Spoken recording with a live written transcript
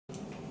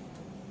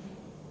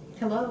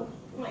Hello.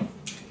 Wait.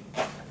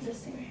 This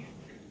thing right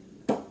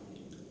here.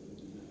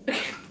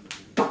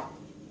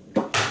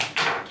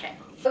 Okay.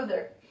 Oh,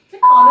 there. Is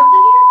there condoms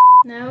in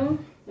here? No.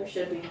 There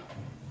should be.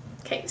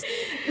 Okay.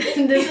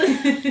 This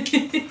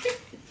is.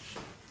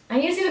 I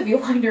need to see the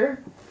viewfinder.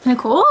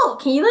 Nicole,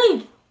 can you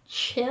like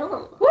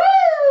chill? Woo!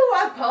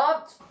 I'm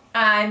pumped.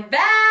 I'm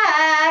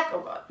back.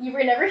 Oh god. You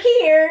were never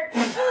here.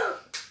 Gotta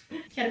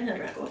pin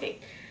around. Okay.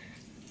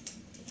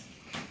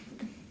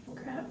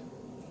 Crap.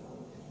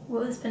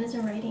 Whoa, this pen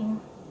isn't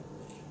writing.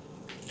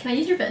 Can I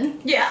use your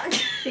pen? Yeah.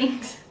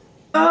 Thanks.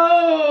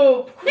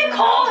 Oh,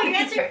 Nicole, you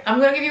answered. I'm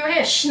gonna give you a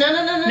hint. Shh, no.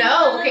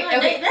 No, okay.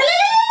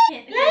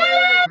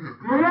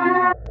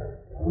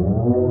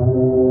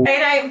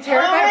 And I'm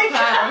terrified of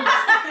clowns.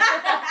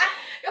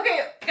 Okay,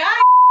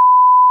 guys.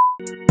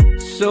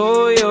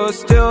 So you're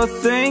still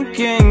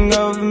thinking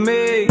of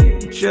me,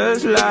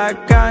 just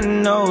like I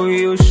know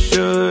you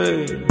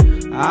should.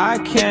 I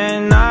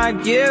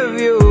cannot give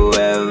you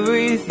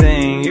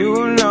everything,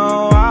 you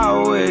know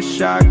I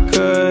wish I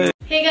could.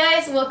 Hey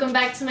guys, welcome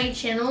back to my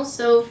channel.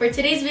 So for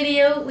today's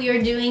video, we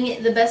are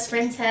doing the best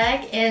friend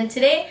tag, and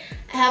today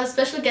I have a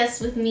special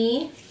guest with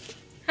me.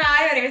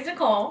 Hi, my name is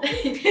Nicole.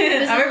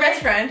 I'm your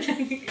best friend.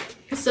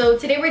 So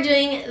today we're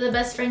doing the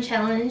best friend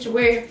challenge,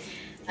 where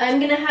I'm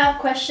gonna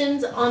have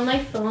questions on my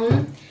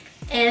phone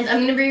and I'm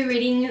gonna be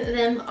reading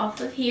them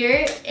off of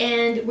here,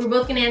 and we're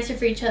both gonna answer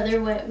for each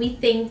other what we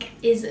think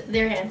is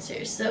their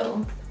answer.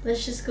 So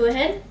let's just go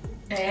ahead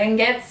And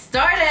get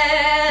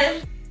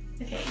started.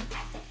 Okay.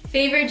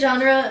 Favorite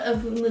genre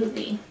of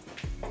movie?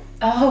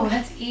 Oh,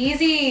 that's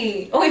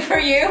easy. Oh, wait, for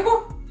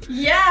you?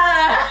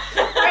 Yeah!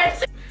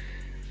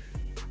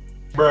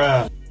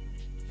 Bruh.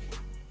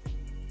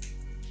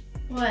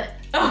 What?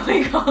 Oh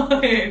my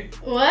god.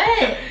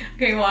 What?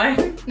 Okay, one.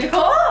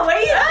 Nicole, what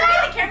are you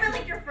doing? The camera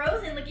like you're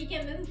frozen, like you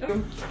can't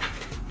move.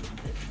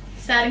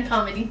 Sad and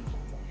comedy.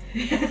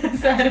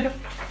 Sad.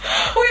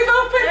 We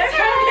both put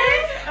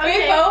sad.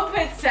 Okay. We both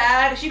put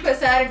sad. She put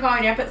sad and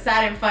comedy. I put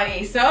sad and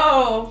funny.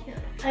 So.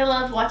 I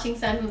love watching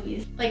sad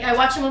movies. Like, I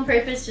watch them on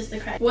purpose just to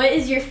cry. What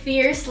is your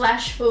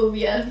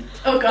fear/phobia?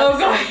 Oh god. Oh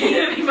god.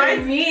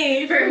 For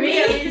me. For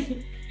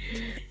me.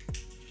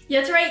 You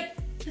have to write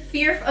the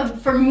fear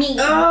for me.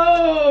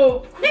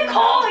 Oh.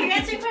 Nicole, you're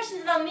answering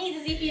questions about me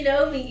as if you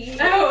know me.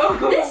 Oh.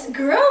 This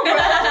girl, bro.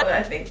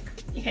 I think.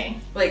 Okay.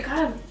 Like,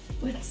 God,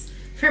 what's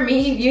for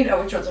me? You know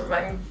which ones are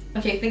mine.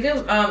 Okay, think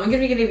of. I'm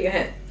gonna give you a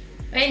hint.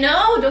 Wait,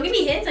 no, don't give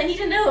me hints. I need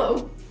to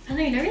know. I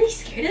know you're not really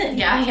scared of it.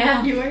 Yeah, I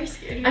am. You are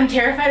scared of it. I'm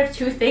terrified of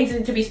two things,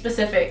 and to be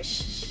specific.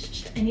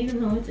 Shh. I need to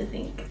know what to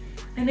think.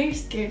 I know you're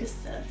scared of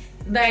stuff.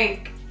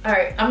 Like, all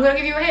right, I'm gonna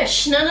give you a hint.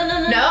 Shh, no.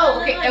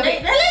 No, okay.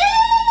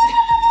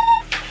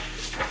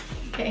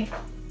 Okay.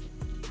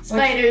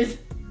 Spiders.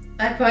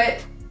 I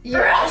put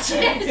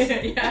Roaches.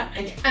 Yeah.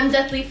 I'm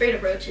deathly afraid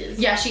of roaches.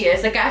 Yeah, she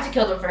is. Like, I have to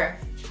kill them for her.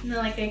 No,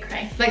 like I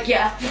cry. Like,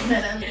 yeah.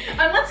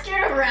 I'm not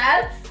scared of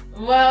rats.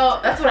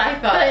 Well, that's what I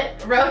thought.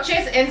 But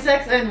roaches,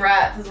 insects, and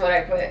rats is what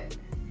I put.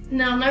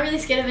 No, I'm not really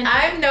scared of any.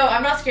 I'm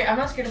not scared. I'm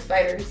not scared of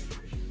spiders.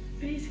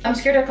 What are you scared I'm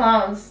scared of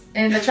clowns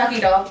and the Chucky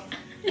doll.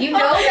 You know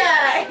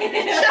that.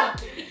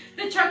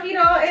 The Chucky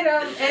doll and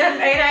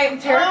I'm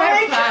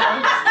terrified of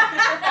clowns.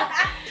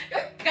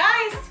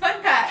 Guys,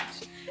 fun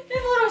fact.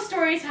 There's a little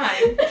story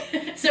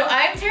time. So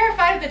I'm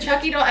terrified of the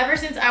Chucky doll ever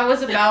since I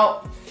was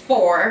about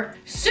 4.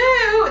 So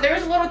there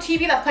was a little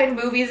TV that played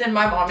movies in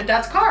my mom and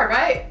dad's car,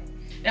 right?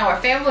 Now our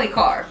family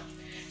car.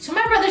 So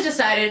my brothers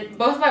decided,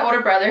 both my older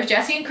brothers,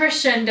 Jesse and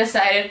Christian,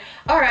 decided,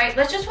 all right,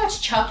 let's just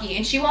watch Chucky,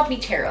 and she wanted me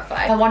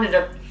terrified. I wanted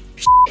to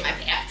shit my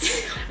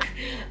pants.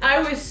 I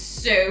was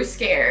so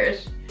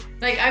scared.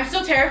 Like, I'm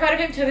still terrified of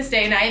him to this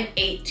day, and I am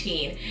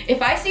 18.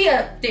 If I see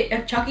a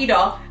Chucky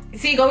doll,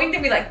 going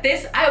to be like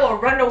this, I will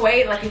run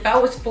away like if I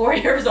was 4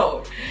 years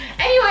old.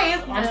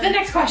 Anyways, on to the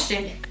next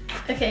question.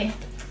 Okay,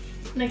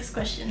 next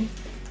question.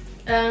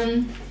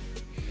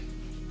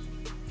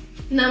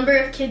 Number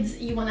of kids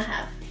you want to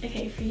have.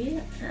 Okay, for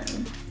you,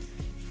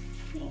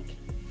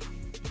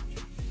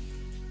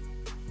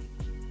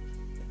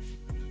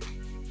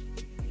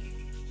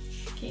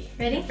 okay,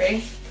 ready?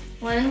 Ready?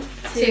 1,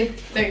 2,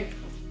 3.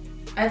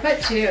 I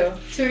put 2.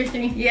 2 or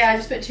 3. Yeah, I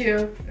just put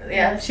 2.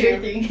 Yeah, 2 or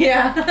 3.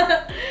 Yeah.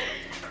 Yes.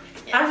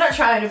 I'm not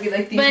trying to be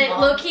like these But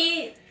moms.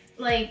 low-key,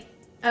 like,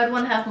 I would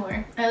want to have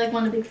more. I like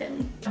want a big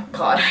family. Oh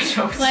god, I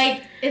don't.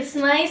 Like, it's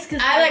nice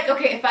because I like,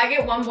 okay, if I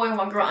get 1 boy and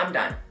 1 girl, I'm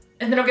done.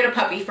 And then I'll get a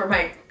puppy for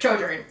my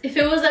children. if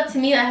it was up to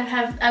me, I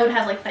would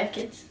have like 5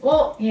 kids.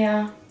 Well,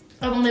 yeah.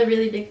 I want a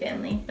really big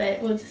family, but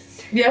we'll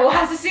just... Yeah, we'll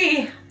have to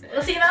see.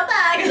 We'll see about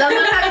that, because I'm the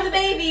one having the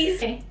babies.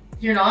 Okay.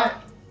 You're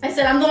not? I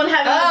said I'm the one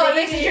having the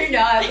they said babies. you're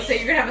not. So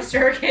you're gonna have a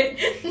surrogate.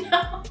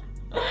 No.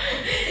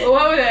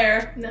 Whoa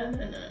there. No.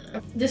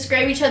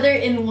 Describe each other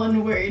in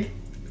 1 word.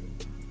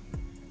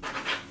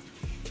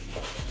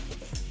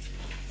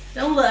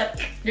 Don't look.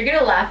 You're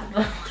gonna laugh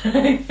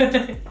at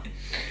the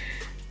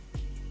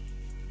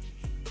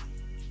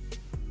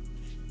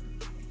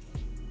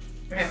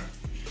Okay.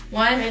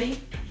 1. Ready?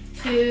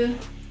 2,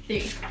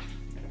 3.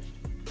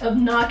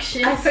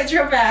 Obnoxious. I put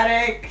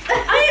dramatic.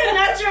 I am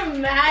not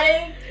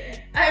dramatic.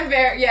 I'm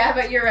very, yeah,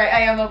 but you're right.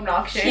 I am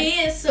obnoxious. She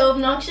is so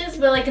obnoxious,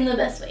 but like in the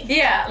best way.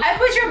 Yeah, I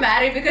put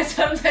dramatic because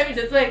sometimes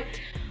it's like,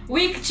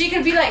 she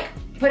could be like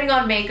putting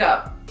on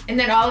makeup and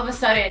then all of a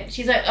sudden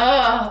she's like,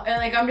 ugh, and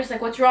like I'm just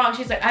like, what's wrong?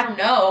 She's like, I don't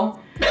know.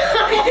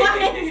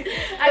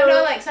 I don't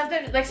know, like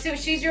something, like so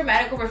she's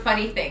dramatic over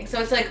funny things.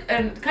 So it's like,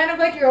 kind of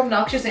like you're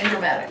obnoxious and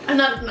dramatic. I'm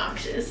not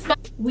obnoxious.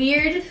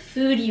 Weird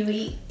food you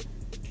eat.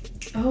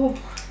 Oh,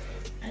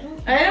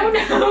 I don't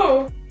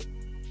know.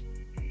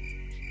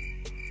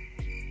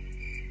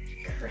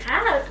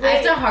 Crap.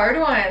 It's a hard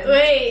one.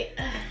 Wait.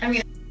 I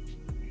mean,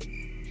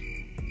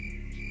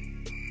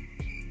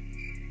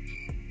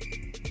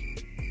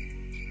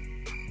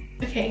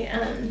 okay, I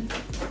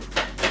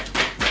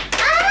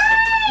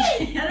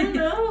don't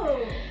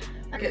know.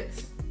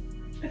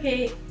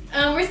 Okay,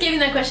 we're skipping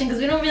that question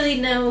because we don't really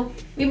know.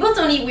 We both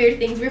don't eat weird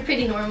things. We're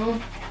pretty normal.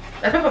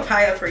 I put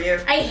papaya for you.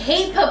 I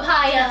hate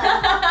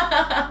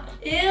papaya.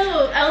 Ew.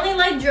 I only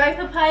like dry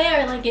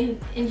papaya or like in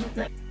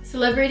like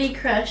celebrity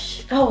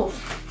crush. Oh,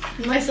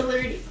 My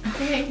celebrity.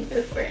 Okay,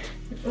 go for it.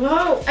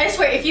 whoa. I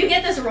swear, if you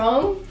get this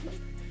wrong.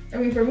 I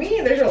mean, for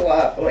me, there's a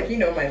lot, but like, you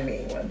know my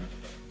main one.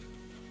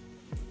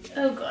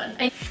 Oh god.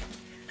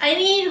 I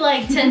need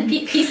like 10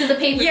 pieces of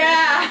paper.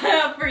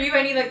 Yeah, for you,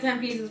 I need like 10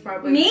 pieces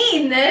probably.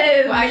 Me?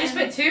 No. Well, I just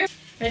put 2.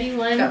 Ready?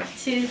 1, Go.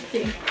 2,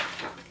 3.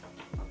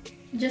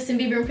 Justin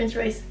Bieber and Prince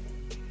Royce.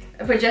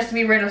 I put Justin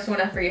Bieber and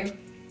Ozuna for you.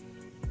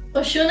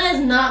 Oshuna is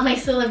not my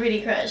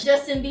celebrity crush.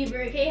 Justin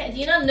Bieber, okay? Do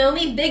you not know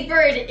me? Big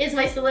Bird is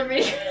my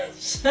celebrity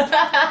crush.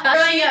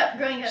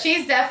 growing up.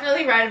 She's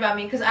definitely right about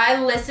me because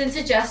I listen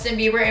to Justin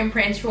Bieber and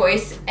Prince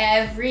Royce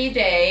every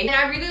day. And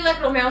I really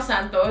like Romeo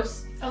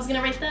Santos. I was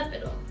gonna write that,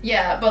 but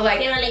Yeah, but like,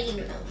 you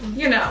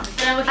know.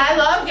 I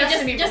love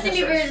Justin Bieber. Justin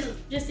Prince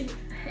Bieber Royce.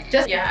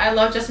 is Yeah, I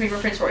love Justin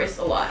Bieber, Prince Royce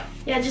a lot.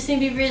 Yeah,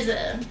 Justin Bieber is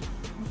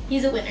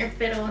he's a winner,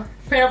 pero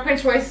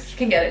Prince Royce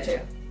can get it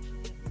too.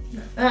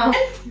 Oh.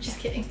 just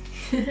kidding.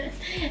 Okay.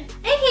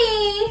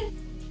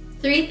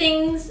 3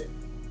 things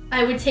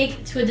I would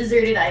take to a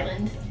deserted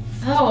island.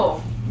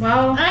 Oh,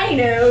 well. I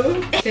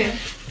know. 2,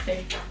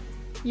 3.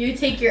 You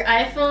take your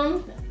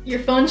iPhone, your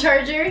phone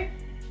charger,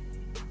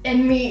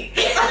 and me.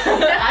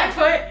 I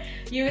put,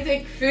 you would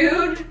take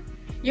food,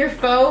 your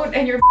phone,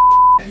 and your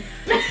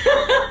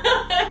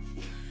I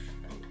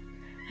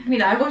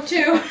mean, I would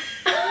too.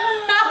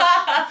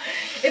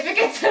 If it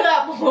gets to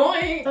that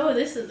point. Oh,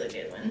 this is a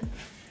good one.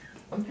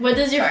 What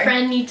does your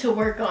friend need to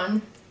work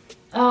on?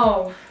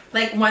 Oh,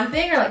 like one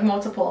thing or like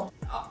multiple?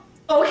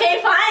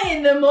 Okay,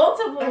 fine, the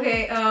multiple.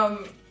 Okay,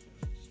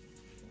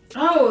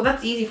 oh,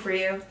 that's easy for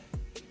you.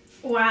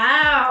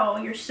 Wow,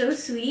 you're so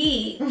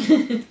sweet.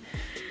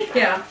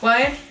 Yeah,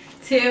 1,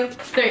 2,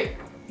 3.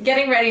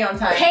 Getting ready on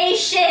time.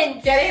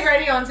 Patience. Getting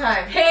ready on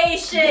time.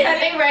 Patience.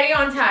 Getting ready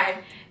on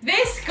time.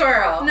 This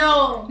girl.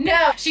 No.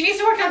 No, she needs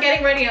to work on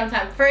getting ready on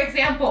time. For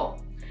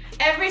example,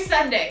 every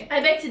Sunday.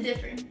 I beg to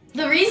differ.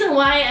 The reason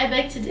why I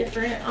beg to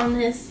differ on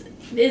this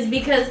is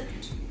because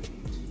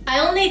I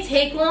only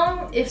take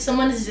long if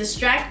someone is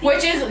distracting.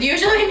 Which is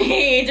usually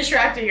me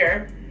distracting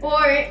her.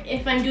 Or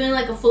if I'm doing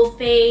like a full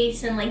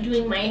face and like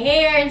doing my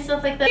hair and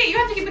stuff like that. You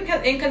have to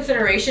keep in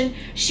consideration,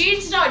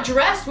 she's not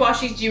dressed while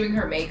she's doing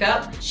her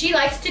makeup. She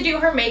likes to do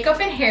her makeup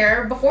and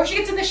hair before she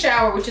gets in the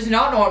shower, which is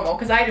not normal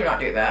because I do not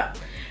do that.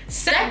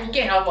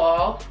 Second of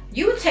all,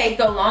 you take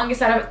the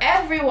longest out of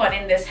everyone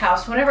in this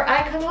house whenever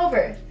I come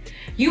over.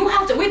 We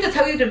have to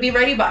tell you to be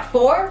ready by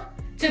 4,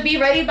 to be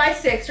ready by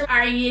 6.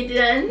 Are you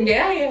done?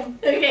 Yeah, I am.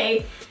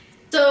 Okay.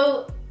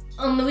 So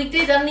on the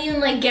weekdays, I don't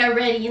even like get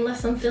ready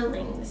unless I'm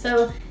filming.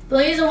 So the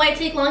only reason why I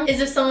take long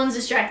is if someone's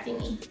distracting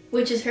me,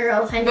 which is her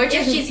all the time. Which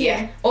if is, she's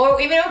here. Or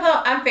even if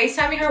I'm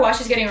FaceTiming her while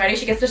she's getting ready,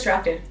 she gets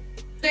distracted.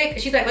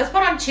 She's like, let's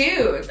put on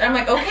shoes. And I'm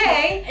like,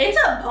 okay. It's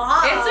a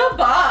bop. It's a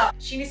bop.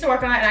 She needs to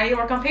work on it and I need to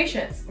work on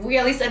patience. We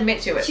at least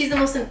admit to it. She's the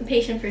most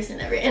impatient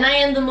person ever. And I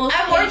am the most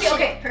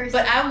patient person.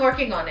 But I'm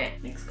working on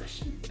it. Next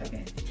question.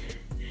 Okay.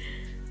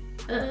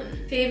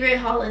 Favorite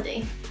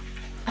holiday?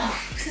 Oh,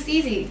 this is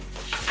easy.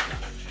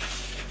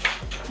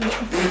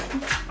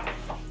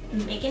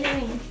 Making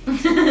it.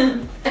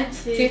 2,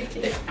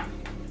 3.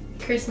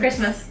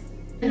 Christmas.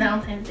 And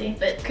Valentine's Day,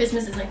 but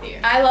Christmas is my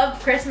favorite. I love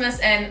Christmas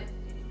and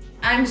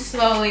I'm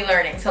slowly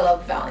learning to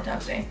love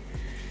Valentine's Day.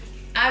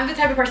 I'm the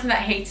type of person that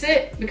hates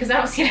it because I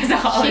don't see it as a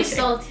holiday. She's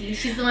salty.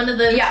 She's one of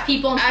the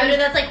people on Twitter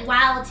that's like,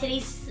 wow,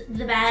 today's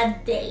the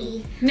bad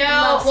day.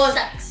 No, Love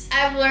sucks.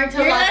 I've learned to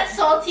You're love... that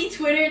salty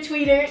Twitter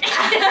tweeter.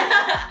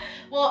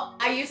 Well,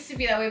 I used to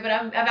be that way, but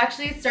I've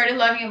actually started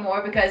loving it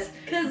more because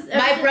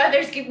my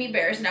brothers give me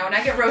bears now and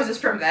I get roses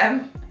from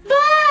them.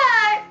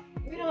 But,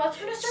 you know, that's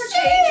gonna start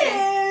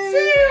changing.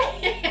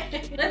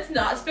 Let's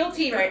not spill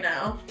tea right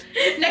now.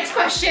 Next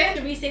question.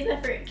 Should we save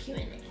that for a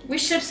Q&A? We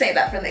should save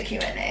that for the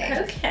Q&A.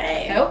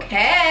 Okay.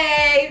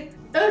 Okay.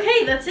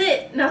 Okay, that's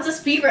it. Now it's a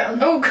speed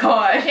round. Oh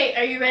God. Okay,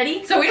 are you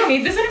ready? So we don't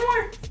need this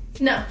anymore?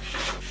 No.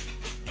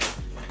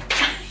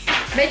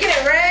 Making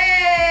it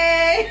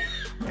rain.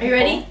 Are you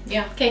ready?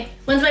 Yeah. Okay,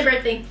 when's my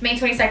birthday? May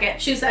 22nd.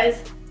 Shoe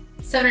size?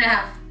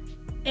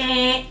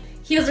 7.5.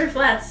 Heels or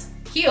flats?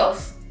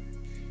 Heels.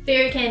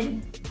 Favorite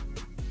candy?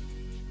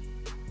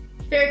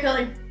 Favorite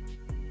color?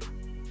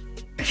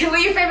 What's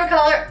your favorite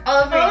color?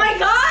 Olive green. Oh my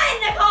god,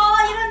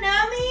 Nicole, you don't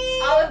know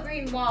me! Olive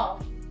green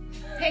wall.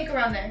 Pink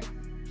around there.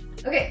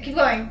 Okay, keep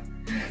going.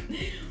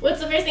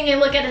 What's the first thing I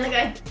look at in the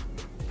guy?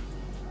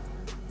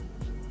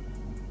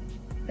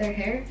 Their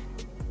hair?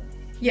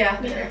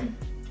 Yeah, their hair.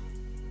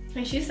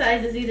 My shoe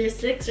size is either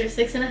 6 or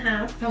 6.5.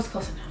 That was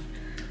close enough.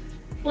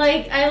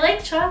 Like, I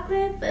like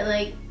chocolate, but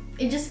like,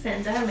 it just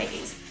depends. I have my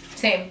days.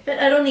 Same. But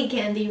I don't eat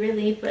candy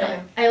really, but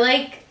Okay. I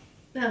like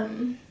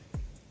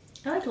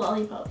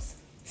lollipops.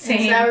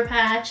 Same. And Sour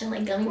Patch and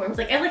like gummy worms.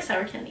 Like, I like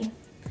sour candy.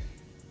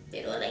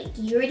 But like,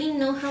 you already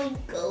know how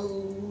it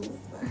goes.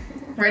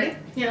 Ready?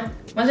 Yeah.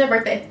 When's your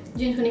birthday?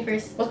 June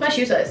 21st. What's my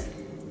shoe size?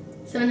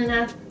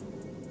 7.5.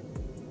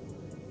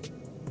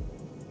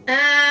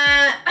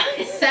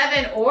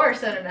 7 or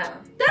 7.5. That's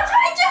what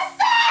I just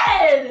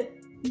said!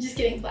 I'm just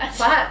kidding, flats.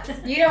 Flats.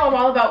 You know I'm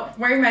all about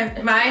wearing my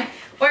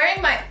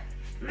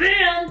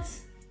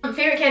Vans.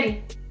 favorite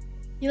candy.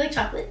 You like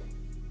chocolate?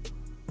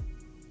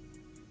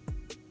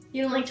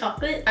 You don't like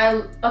chocolate?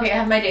 Okay, I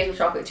have my days with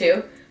chocolate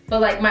too, but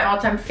like my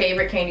all-time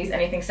favorite candy is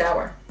anything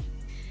sour.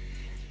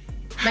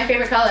 My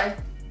favorite color.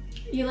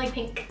 You like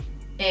pink.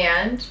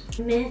 And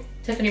Mint.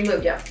 Tiffany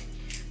blue, yeah.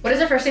 What is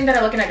the first thing that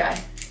I look in a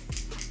guy?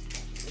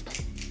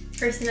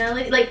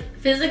 Personality, like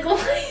physical.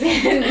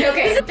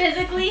 Okay.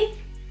 Physically?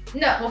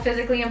 No, well,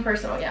 physically and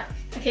personal, yeah.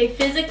 Okay,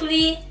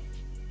 physically,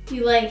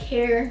 you like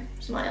hair,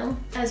 smile.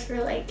 As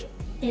for like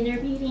inner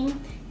beauty,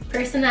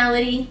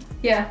 personality.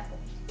 Yeah.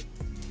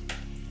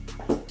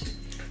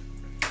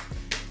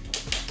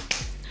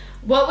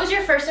 What was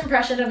your first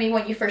impression of me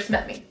when you first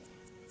met me?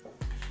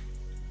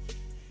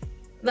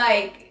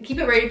 Like, keep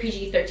it rated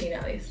PG-13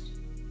 at least.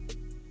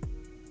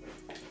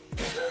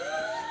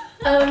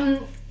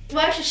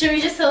 Well, actually, should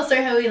we just tell a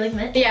story how we like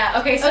met? Yeah,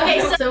 okay,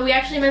 So we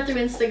actually met through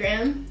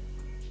Instagram.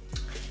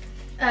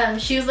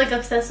 She was like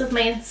obsessed with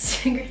my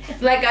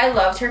Instagram. Like, I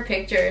loved her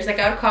pictures. Like,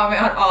 I would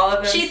comment on all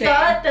of them. She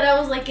thought that I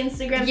was like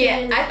Instagram Yeah,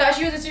 famous. I thought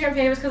she was Instagram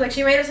famous because like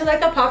she made it to like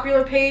the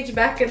popular page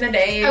back in the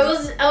day.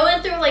 I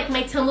went through like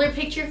my Tumblr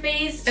picture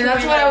phase. And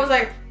that's what I was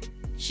like.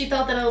 She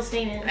thought that I was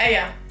famous.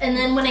 Yeah. And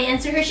then when I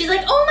answered her, she's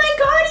like, "Oh my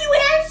god, you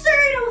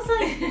answered!" I was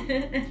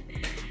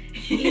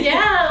like,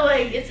 "Yeah,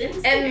 like it's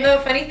Instagram." And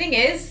the funny thing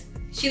is,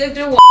 she looked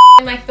at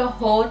like the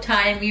whole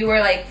time we were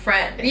like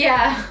friends.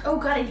 Yeah. Oh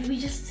god, we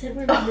just said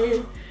where we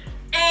live.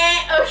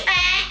 Okay.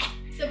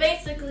 So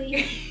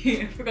basically,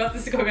 I forgot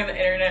this is going on the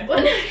internet.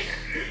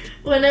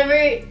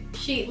 Whenever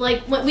she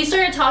like when we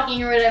started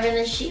talking or whatever, and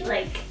then she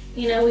like,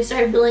 you know, we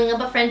started building up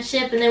a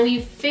friendship, and then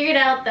we figured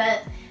out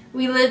that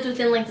we lived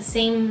within like the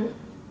same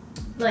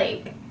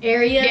like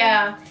area.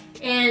 Yeah.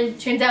 And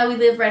turns out we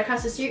live right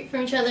across the street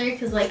from each other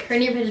because like her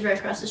neighborhood is right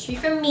across the street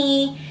from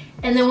me.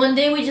 And then one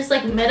day we just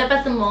like met up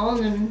at the mall,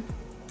 and then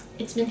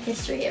it's been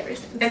history ever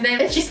since. And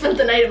then she spent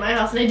the night at my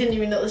house, and I didn't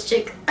even know this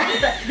chick.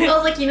 I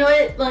was like, you know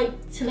what? Like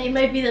tonight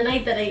might be the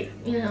night that I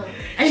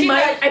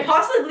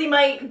possibly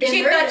might get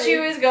she murdered. thought she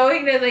was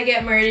going to like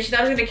get murdered. She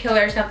thought I was gonna kill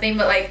her or something.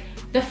 But like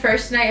the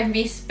first night of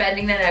me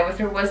spending the night with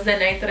her was the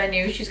night that I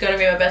knew she was gonna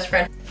be my best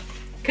friend.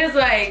 Cause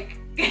like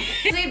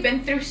we've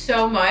been through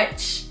so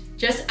much.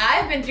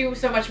 I've been through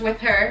so much with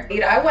her.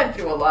 I went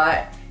through a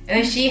lot, and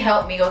then she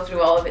helped me go through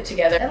all of it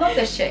together. I love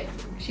this chick.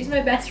 She's my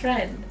best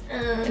friend.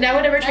 And I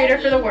would never trade her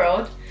for the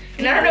world.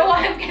 And I don't know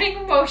why I'm getting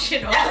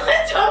emotional.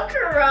 Don't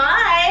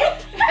cry.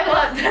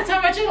 That's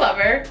how much I love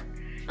her.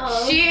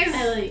 Oh, I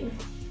love you.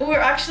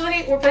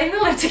 We're planning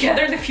to live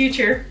together in the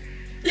future.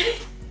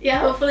 Yeah,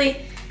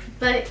 hopefully.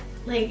 But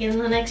like in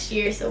the next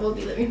year, so we'll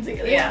be living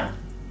together. Yeah.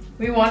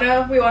 We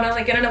wanna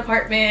like get an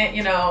apartment,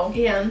 you know.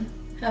 Yeah.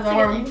 Have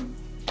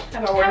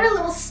our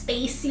little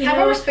space, you have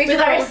know, our space with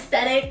our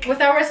aesthetic.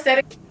 With our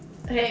aesthetic.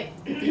 Okay.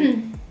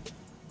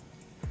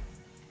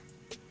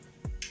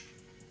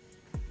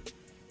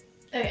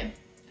 Okay.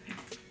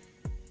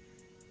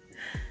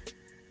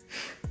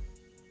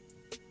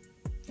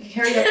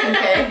 Hurry up, Kim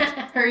K.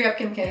 Hurry up,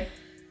 Kim K.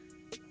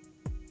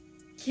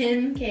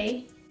 Kim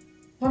K.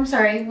 Oh, I'm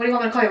sorry. What do you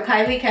want me to call you?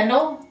 Kylie,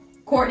 Kendall,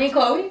 Courtney,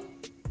 Chloe?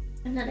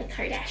 I'm not a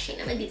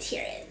Kardashian. I'm a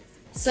Gutierrez.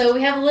 So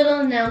we have a little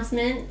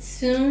announcement.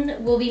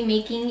 Soon we'll be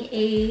making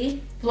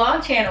a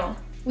vlog channel.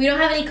 We don't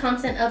have any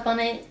content up on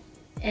it,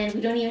 and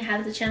we don't even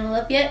have the channel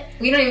up yet.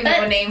 We don't even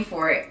know a name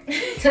for it.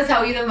 To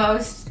tell you the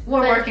most,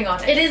 we're working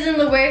on it. It is in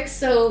the works,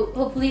 so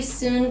hopefully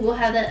soon we'll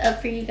have that up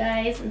for you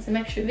guys and some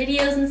extra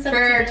videos and stuff.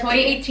 For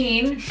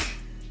 2018,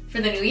 for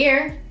the new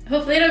year.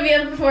 Hopefully it'll be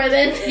up before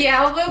then.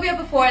 Yeah, hopefully it'll be up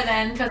before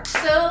then.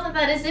 So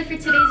that is it for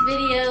today's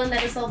video, and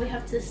that is all we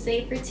have to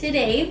say for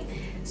today.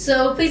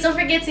 So please don't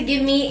forget to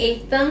give me a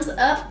thumbs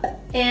up,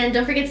 and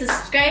don't forget to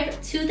subscribe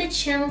to the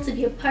channel to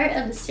be a part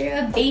of the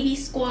Sarah Baby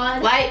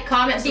Squad. Like,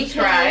 comment,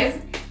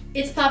 subscribe.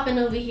 It's popping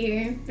over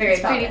here.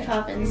 It's pretty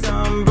popping.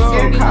 Some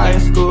broke high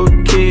school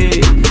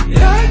kid.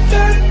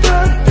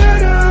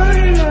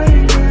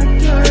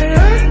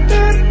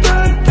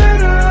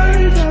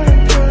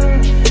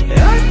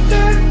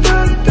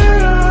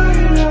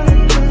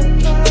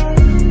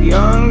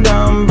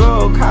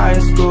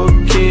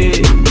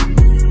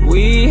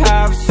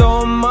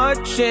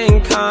 much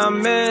in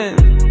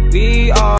common. We are